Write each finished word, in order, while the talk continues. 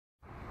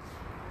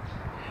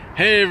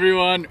Hey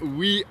everyone,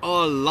 we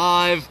are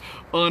live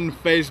on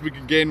Facebook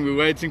again. We're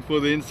waiting for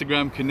the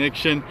Instagram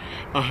connection.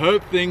 I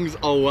hope things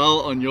are well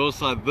on your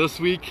side this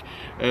week.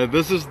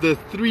 This is the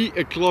 3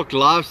 o'clock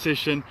live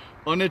session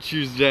on a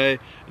Tuesday.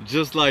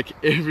 Just like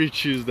every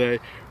Tuesday,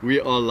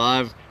 we are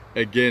live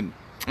again.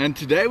 And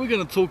today we're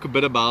going to talk a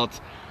bit about,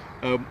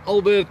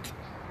 Albert,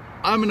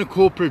 I'm in a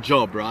corporate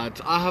job, right?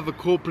 I have a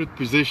corporate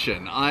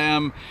position. I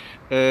am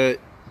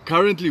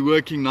currently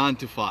working 9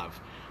 to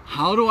 5.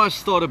 How do I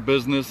start a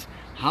business?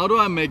 How do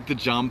I make the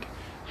jump?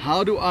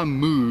 How do I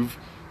move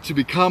to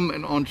become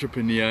an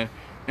entrepreneur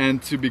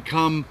and to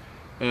become,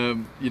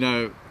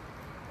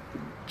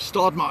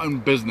 start my own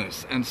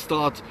business and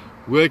start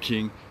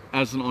working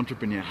as an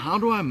entrepreneur? How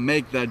do I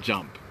make that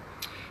jump?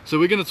 So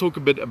we're going to talk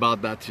a bit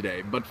about that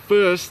today. But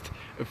first,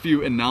 a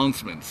few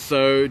announcements.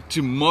 So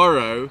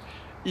tomorrow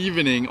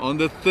evening on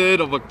the 3rd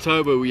of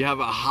October, we have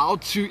a how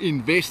to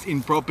invest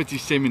in property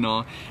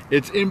seminar.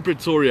 It's in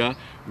Pretoria.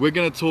 We're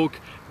going to talk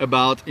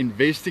about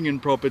investing in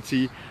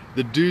property,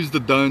 the do's,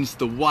 the don'ts,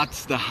 the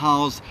what's, the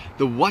how's,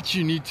 the what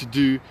you need to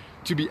do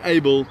to be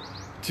able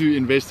to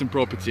invest in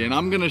property. And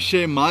I'm going to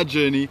share my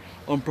journey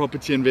on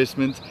property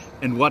investment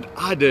and what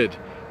I did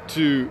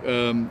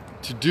to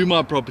do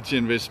my property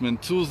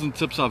investment, tools and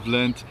tips I've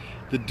learned,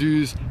 the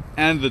do's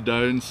and the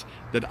don'ts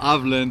that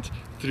I've learned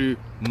through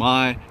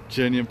my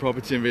journey in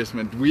property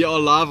investment. We are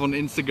live on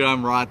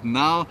Instagram right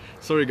now.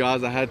 Sorry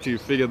guys, I had to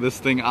figure this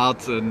thing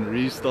out and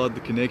restart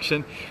the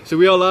connection. So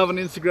we are live on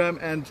Instagram,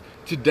 and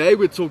today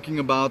we're talking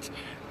about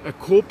a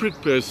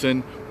corporate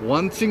person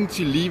wanting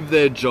to leave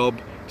their job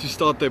to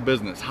start their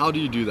business. How do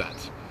you do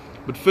that?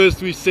 But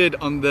first, we said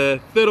on the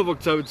 3rd of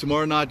October,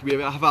 tomorrow night, we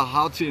have our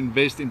how to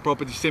invest in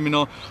property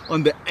seminar.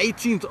 On the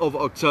 18th of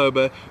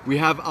October, we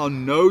have our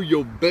know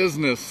your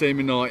business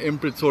seminar in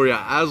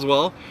Pretoria as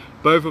well.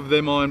 Both of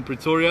them are in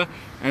Pretoria.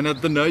 And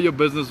at the Know Your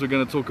Business, we're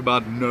going to talk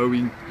about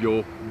knowing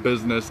your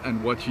business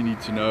and what you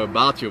need to know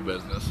about your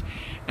business.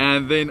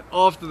 And then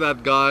after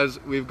that, guys,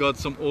 we've got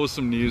some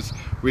awesome news.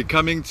 We're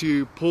coming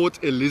to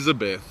Port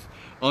Elizabeth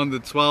on the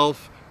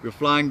 12th. We're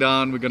flying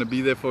down. We're going to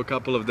be there for a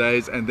couple of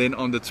days. And then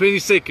on the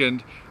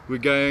 22nd, we're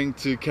going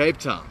to Cape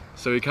Town.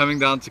 So we're coming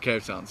down to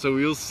Cape Town. So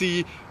we'll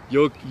see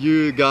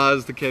you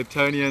guys, the Cape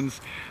Townians,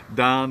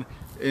 down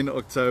in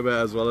October,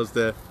 as well as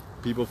the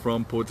people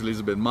from Port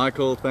Elizabeth.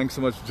 Michael, thanks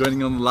so much for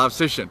joining on the live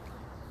session.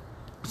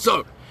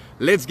 So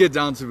let's get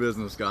down to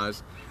business,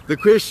 guys. The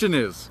question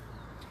is,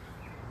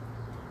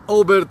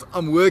 Albert,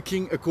 I'm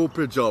working a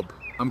corporate job.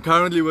 I'm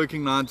currently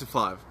working 9 to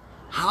 5.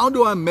 How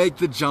do I make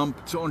the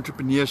jump to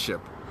entrepreneurship?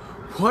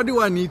 What do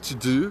I need to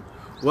do?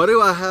 What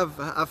do I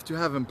have to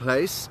have in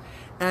place?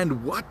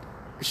 And what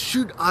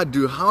should I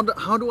do? How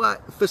do I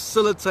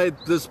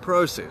facilitate this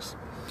process?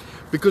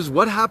 Because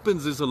what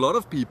happens is a lot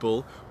of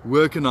people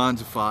work a 9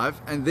 to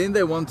 5 and then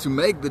they want to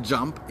make the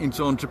jump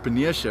into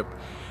entrepreneurship,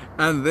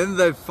 and then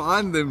they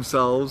find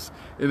themselves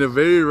in a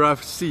very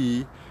rough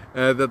sea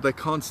that they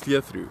can't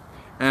steer through.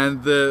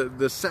 And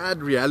the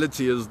sad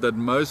reality is that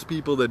most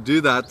people that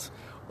do that,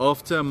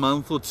 after a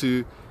month or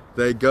two,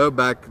 they go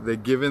back, they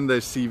give in their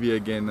CV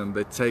again, and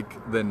they take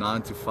their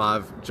 9 to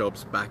 5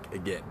 jobs back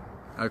again.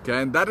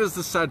 Okay, and that is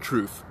the sad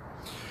truth.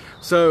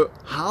 So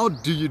how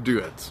do you do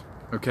it?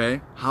 Okay,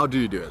 how do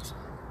you do it?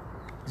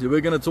 So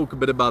we're going to talk a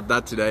bit about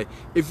that today.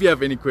 If you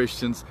have any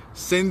questions,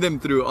 send them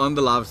through on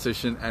the live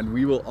session and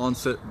we will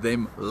answer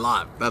them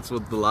live. That's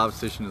what the live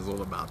session is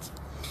all about.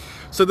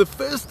 So the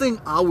first thing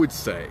I would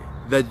say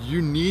that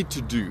you need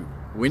to do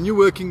when you're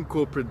working a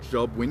corporate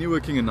job, when you're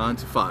working a 9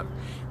 to 5,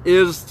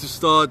 is to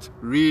start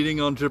reading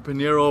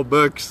entrepreneurial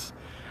books.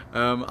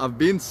 I've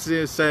been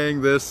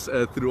saying this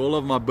through all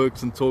of my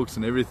books and talks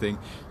and everything.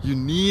 You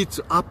need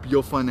to up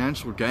your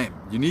financial game.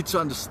 You need to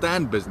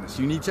understand business.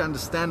 You need to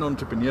understand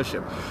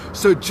entrepreneurship.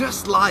 So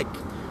just like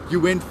you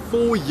went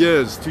 4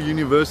 years to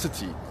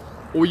university,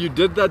 or you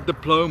did that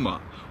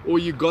diploma, or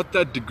you got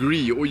that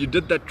degree, or you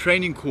did that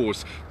training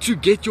course to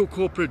get your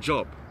corporate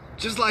job.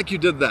 Just like you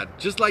did that,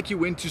 just like you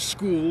went to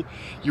school,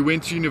 you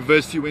went to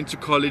university, you went to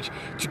college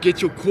to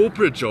get your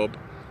corporate job,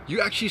 you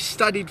actually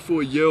studied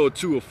for a year or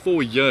 2 or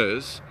 4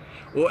 years,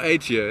 or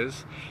 8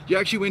 years, you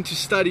actually went to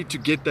study to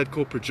get that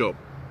corporate job.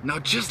 Now,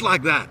 just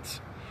like that,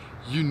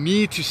 you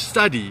need to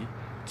study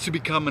to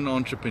become an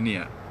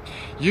entrepreneur.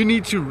 You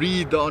need to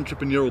read the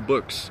entrepreneurial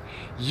books.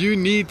 You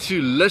need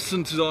to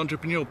listen to the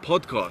entrepreneurial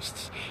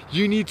podcasts.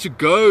 You need to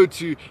go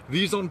to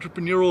these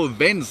entrepreneurial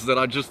events that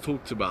I just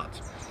talked about.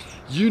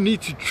 You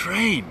need to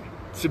train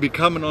to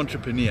become an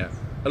entrepreneur.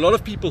 A lot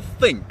of people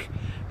think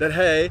that,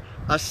 hey,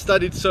 I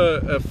studied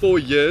 4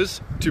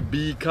 years to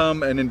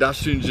become an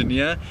industrial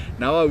engineer.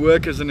 Now I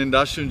work as an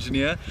industrial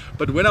engineer.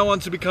 But when I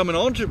want to become an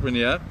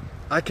entrepreneur,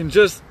 I can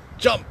just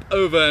jump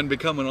over and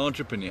become an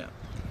entrepreneur.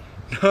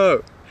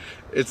 No,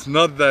 it's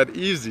not that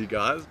easy,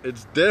 guys.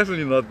 It's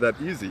definitely not that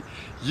easy.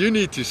 You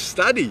need to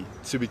study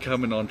to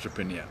become an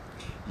entrepreneur.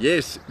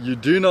 Yes, you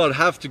do not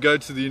have to go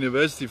to the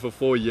university for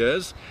 4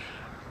 years.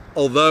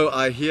 Although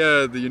I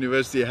hear the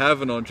university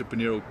have an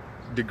entrepreneurial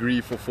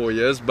degree for 4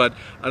 years, but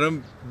I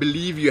don't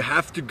believe you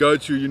have to go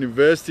to a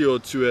university or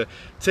to a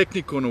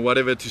technicum or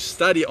whatever to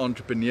study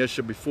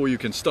entrepreneurship before you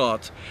can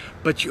start.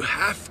 But you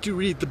have to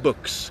read the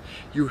books,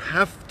 you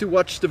have to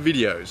watch the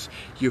videos,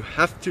 you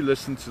have to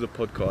listen to the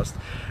podcast.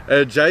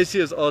 JC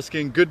is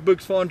asking, good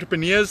books for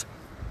entrepreneurs.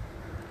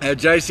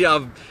 JC,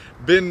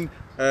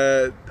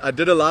 I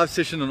did a live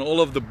session on all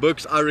of the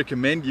books I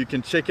recommend. You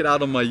can check it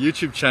out on my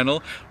YouTube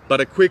channel,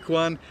 but a quick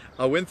one,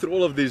 I went through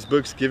all of these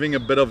books giving a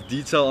bit of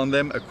detail on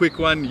them. A quick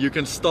one, you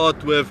can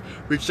start with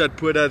Rich Dad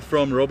Poor Dad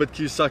from Robert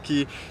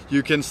Kiyosaki.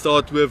 You can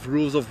start with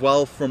Rules of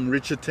Wealth from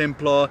Richard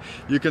Templar.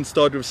 You can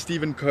start with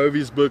Stephen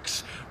Covey's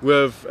books,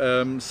 with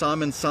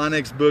Simon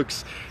Sinek's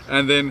books,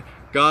 and then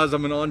guys,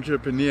 I'm an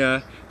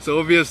entrepreneur, so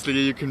obviously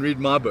you can read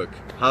my book,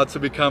 How to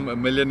Become a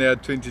Millionaire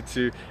at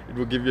 22. It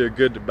will give you a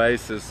good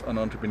basis on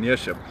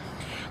entrepreneurship.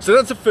 So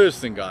that's the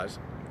first thing, guys.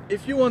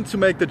 If you want to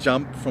make the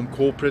jump from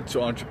corporate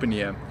to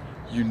entrepreneur,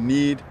 you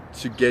need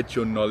to get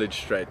your knowledge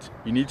straight.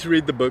 You need to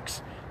read the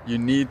books, you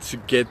need to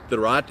get the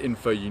right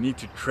info, you need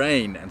to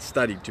train and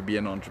study to be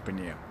an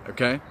entrepreneur,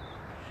 okay?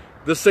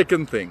 The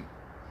second thing,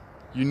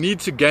 you need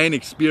to gain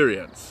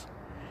experience.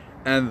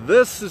 And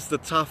this is the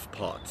tough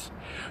part,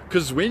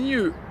 because when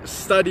you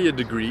study a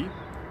degree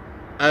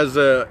as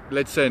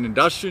let's say an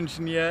industrial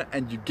engineer,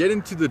 and you get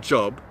into the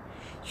job,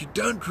 you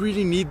don't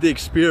really need the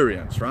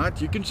experience,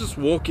 right? You can just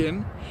walk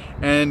in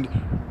and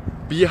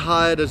be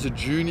hired as a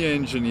junior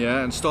engineer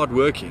and start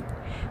working,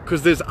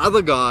 because there's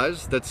other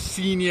guys that's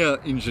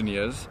senior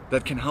engineers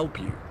that can help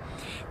you.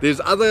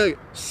 There's other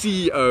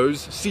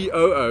CEOs,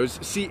 COOs,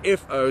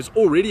 CFOs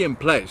already in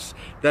place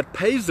that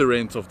pays the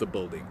rent of the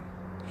building,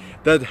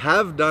 that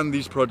have done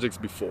these projects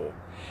before,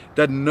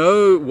 that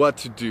know what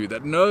to do,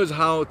 that knows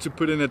how to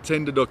put in a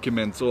tender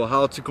document or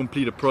how to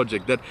complete a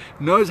project, that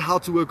knows how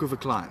to work with a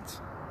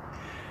client.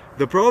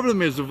 The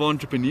problem is with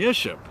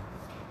entrepreneurship,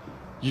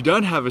 you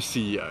don't have a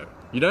CEO,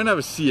 you don't have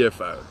a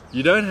CFO,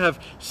 you don't have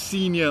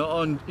senior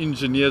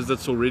engineers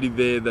that's already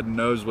there that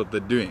knows what they're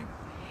doing.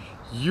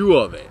 You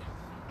are there.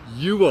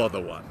 You are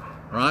the one,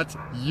 right?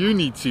 You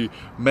need to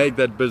make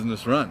that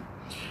business run.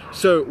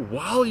 So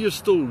while you're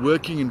still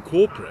working in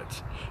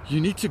corporate, you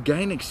need to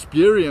gain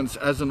experience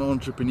as an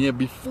entrepreneur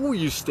before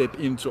you step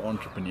into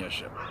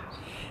entrepreneurship.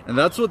 And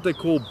that's what they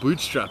call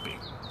bootstrapping.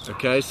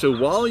 Okay, so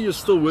while you're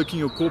still working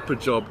your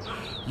corporate job,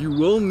 you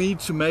will need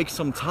to make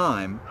some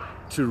time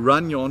to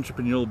run your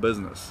entrepreneurial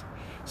business.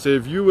 So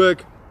if you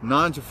work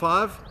 9 to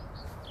 5,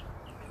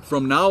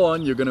 from now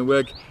on you're going to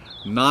work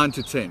 9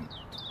 to 10.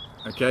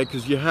 Okay,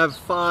 because you have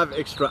 5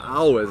 extra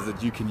hours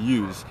that you can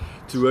use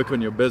to work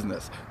on your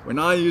business. When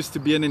I used to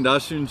be an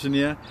industrial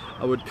engineer,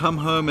 I would come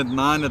home at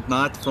 9 at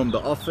night from the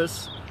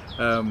office.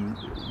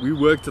 We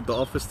worked at the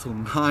office till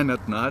 9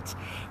 at night.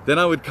 Then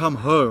I would come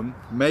home,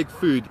 make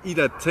food, eat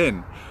at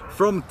 10.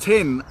 From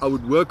 10, I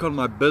would work on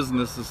my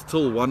businesses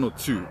till 1 or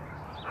 2.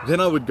 Then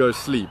I would go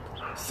sleep,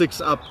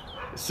 6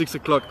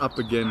 o'clock up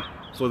again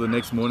for the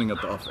next morning at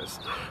the office.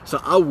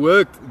 So I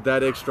worked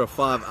that extra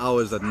 5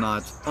 hours at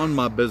night on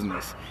my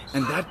business,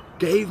 and that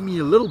gave me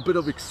a little bit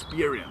of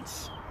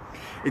experience.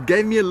 It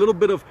gave me a little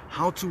bit of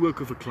how to work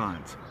with a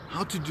client,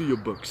 how to do your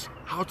books,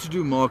 how to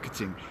do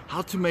marketing,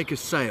 how to make a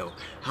sale,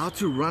 how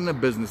to run a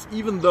business.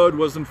 Even though it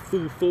wasn't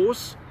full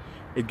force,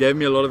 it gave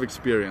me a lot of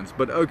experience.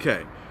 But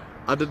okay,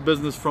 I did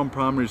business from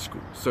primary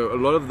school, so a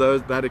lot of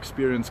that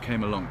experience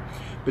came along.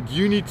 But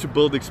you need to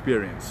build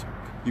experience.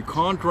 You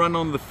can't run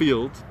on the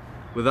field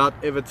without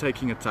ever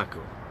taking a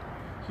tackle.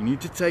 You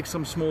need to take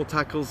some small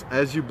tackles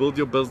as you build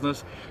your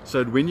business,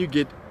 so that when you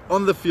get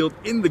on the field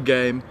in the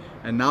game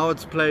and now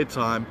it's play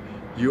time,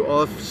 you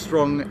are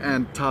strong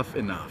and tough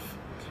enough.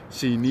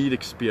 So you need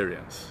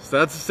experience. So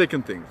that's the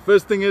second thing.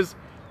 First thing is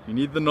you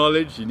need the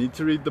knowledge, you need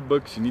to read the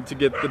books, you need to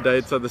get the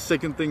data. The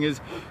second thing is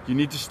you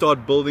need to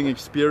start building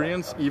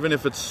experience, even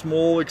if it's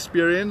small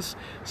experience.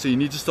 So you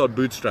need to start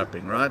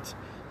bootstrapping, right?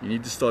 You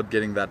need to start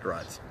getting that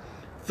right.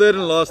 Third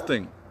and last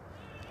thing,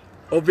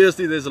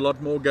 obviously there's a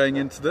lot more going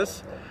into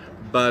this,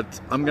 but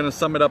I'm going to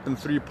sum it up in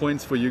 3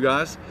 points for you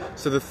guys.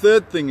 So the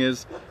third thing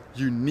is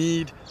you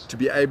need to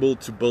be able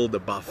to build a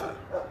buffer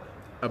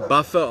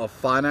of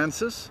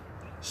finances.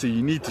 So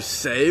you need to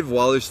save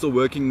while you're still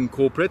working in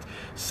corporate.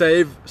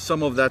 Save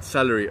some of that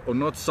salary, or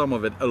not some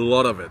of it, a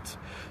lot of it,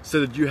 so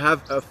that you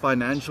have a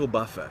financial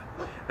buffer.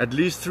 At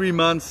least 3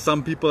 months,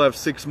 some people have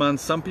 6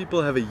 months, some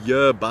people have a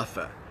year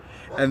buffer.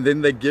 And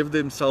then they give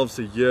themselves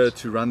a year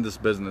to run this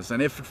business.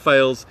 And if it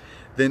fails,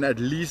 then at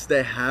least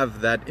they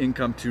have that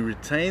income to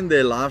retain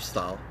their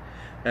lifestyle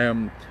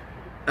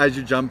as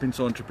you jump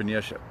into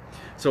entrepreneurship.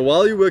 So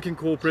while you work in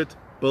corporate,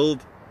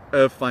 build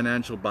a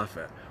financial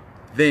buffer.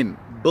 Then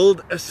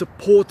build a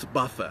support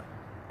buffer.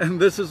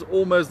 And this is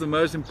almost the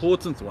most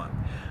important one.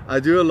 I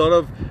do a lot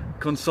of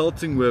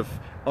consulting with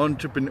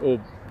entrepreneur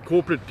or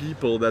corporate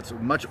people that's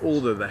much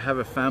older. They have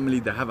a family,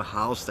 they have a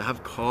house, they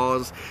have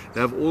cars,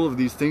 they have all of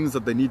these things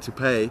that they need to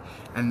pay,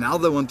 and now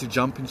they want to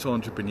jump into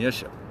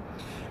entrepreneurship.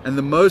 And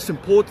the most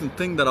important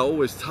thing that I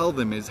always tell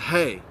them is,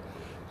 hey,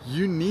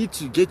 you need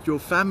to get your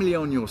family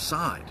on your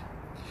side.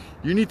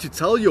 You need to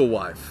tell your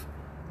wife,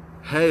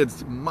 hey,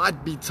 it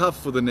might be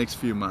tough for the next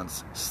few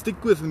months.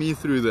 Stick with me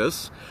through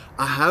this.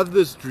 I have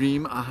this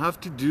dream. I have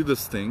to do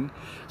this thing.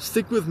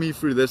 Stick with me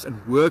through this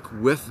and work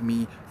with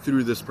me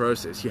through this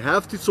process. You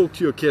have to talk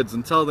to your kids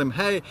and tell them,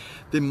 hey,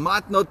 there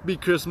might not be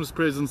Christmas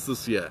presents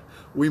this year.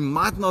 We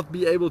might not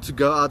be able to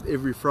go out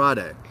every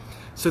Friday,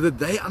 so that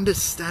they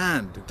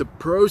understand the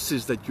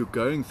process that you're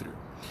going through.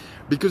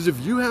 Because if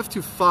you have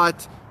to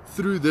fight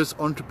through this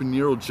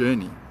entrepreneurial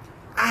journey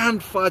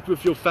and fight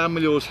with your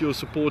family or your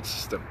support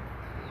system,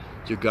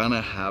 you're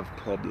gonna have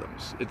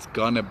problems. It's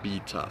gonna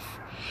be tough.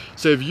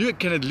 So if you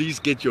can at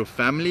least get your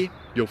family,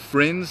 your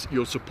friends,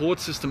 your support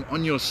system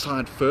on your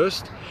side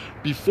first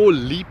before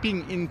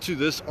leaping into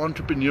this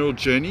entrepreneurial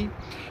journey,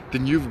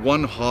 then you've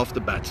won half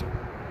the battle.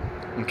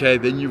 Okay,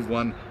 then you've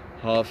won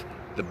half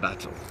the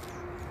battle.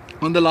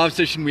 On the live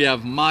session, we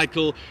have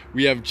Michael,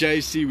 we have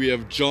JC, we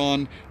have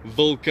John,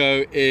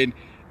 Volko, and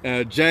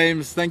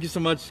James. Thank you so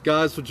much,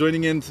 guys, for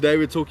joining in. Today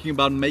we're talking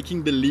about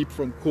making the leap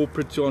from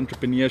corporate to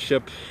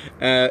entrepreneurship.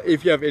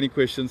 If you have any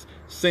questions,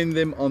 send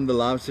them on the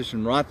live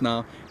session right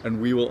now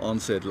and we will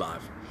answer it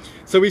live.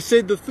 So we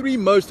said the three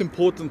most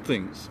important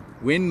things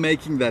when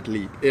making that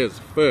leap is,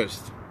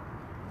 first,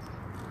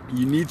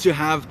 you need to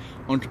have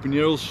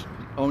entrepreneurial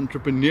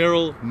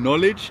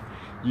knowledge.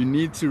 You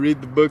need to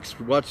read the books,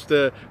 watch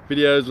the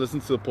videos, listen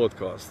to the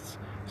podcasts.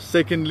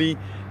 Secondly,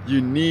 you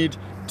need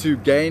to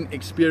gain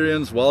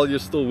experience while you're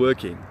still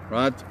working,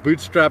 right?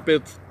 Bootstrap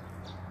it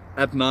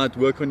at night,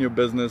 work on your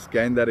business,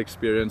 gain that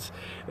experience.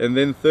 And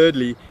then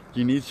thirdly,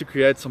 you need to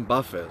create some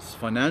buffers,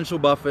 financial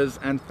buffers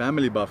and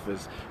family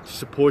buffers to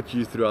support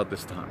you throughout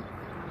this time.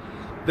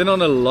 Then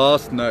on a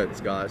last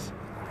note, guys,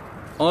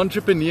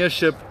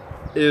 entrepreneurship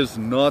is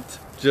not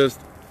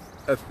just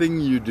a thing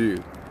you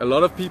do. A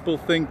lot of people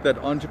think that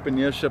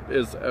entrepreneurship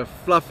is a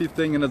fluffy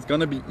thing and it's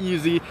gonna be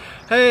easy.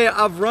 Hey,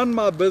 I've run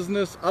my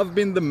business, I've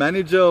been the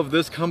manager of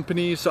this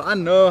company, so I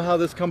know how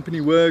this company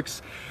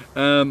works,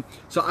 so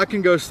I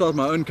can go start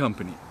my own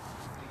company.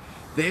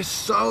 There's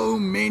so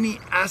many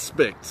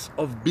aspects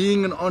of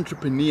being an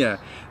entrepreneur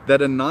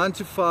that a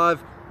 9-to-5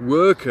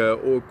 worker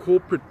or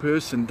corporate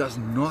person does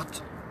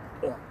not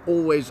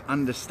always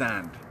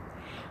understand.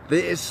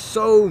 There is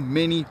so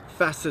many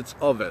facets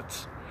of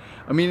it.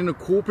 I mean, in a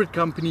corporate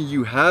company,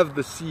 you have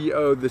the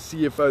CEO, the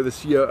CFO, the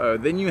COO,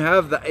 then you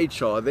have the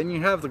HR, then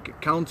you have the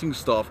accounting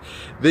staff,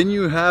 then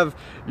you have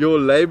your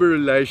labor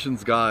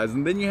relations guys,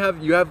 and then you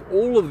have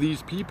all of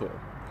these people.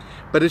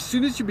 But as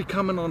soon as you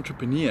become an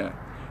entrepreneur,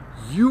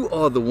 you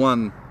are the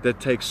one that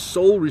takes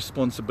sole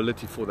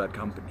responsibility for that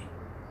company.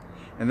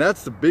 And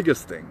that's the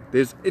biggest thing.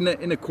 There's in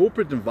a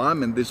corporate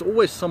environment, there's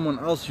always someone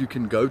else you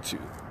can go to.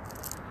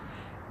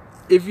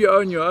 If you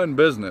own your own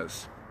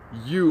business,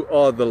 you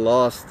are the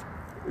last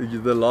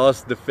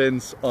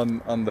defense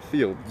on the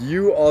field.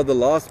 You are the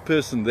last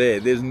person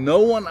there. There's no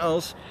one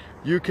else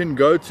you can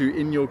go to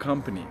in your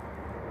company,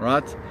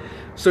 right?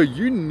 So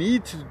you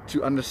need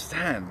to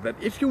understand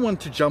that if you want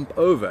to jump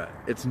over,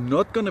 it's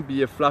not going to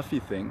be a fluffy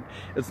thing.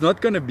 It's not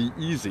going to be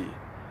easy.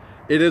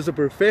 It is a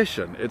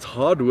profession. It's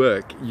hard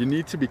work. You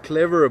need to be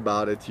clever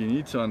about it. You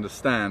need to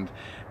understand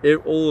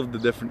all of the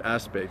different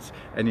aspects,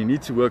 and you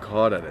need to work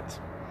hard at it.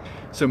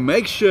 So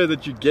make sure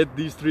that you get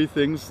these three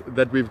things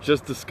that we've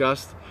just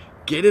discussed.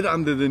 Get it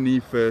under the knee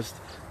first.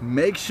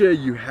 Make sure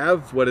you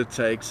have what it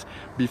takes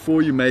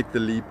before you make the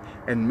leap,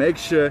 and make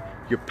sure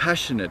you're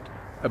passionate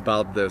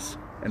about this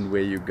and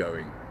where you're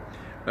going.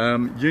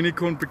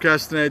 Unicorn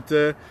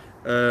Procrastinator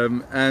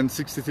and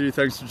 63,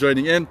 thanks for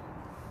joining in.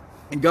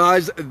 And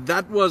guys,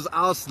 that was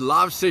our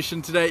live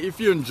session today. If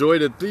you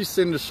enjoyed it, please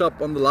send a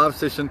shop on the live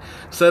session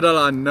so that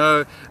I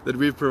know that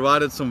we've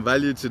provided some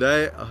value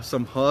today.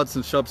 Some hearts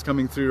and shops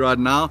coming through right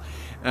now.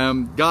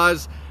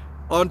 Guys,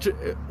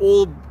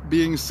 all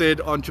being said,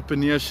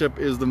 entrepreneurship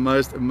is the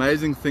most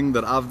amazing thing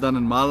that I've done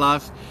in my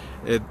life.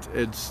 It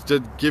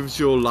just gives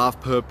your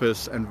life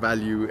purpose and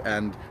value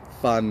and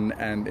fun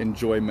and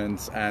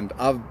enjoyment, and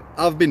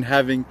I've been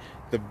having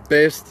the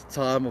best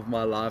time of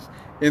my life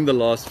in the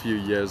last few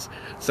years.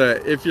 So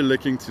if you're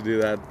looking to do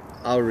that,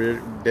 I'll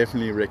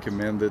definitely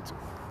recommend it,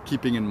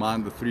 keeping in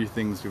mind the three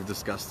things we've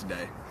discussed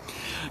today.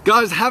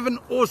 Guys, have an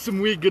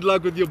awesome week. Good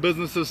luck with your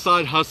businesses,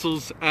 side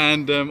hustles,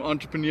 and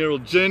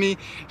entrepreneurial journey.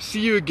 See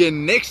you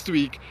again next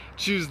week,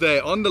 Tuesday,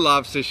 on the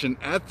live session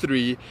at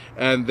 3,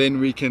 and then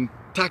we can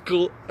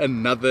tackle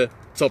another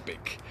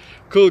topic.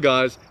 Cool,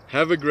 guys.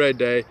 Have a great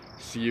day.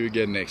 See you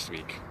again next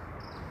week.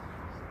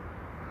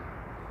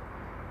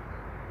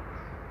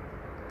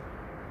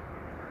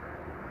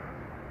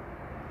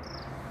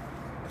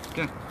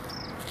 Okay.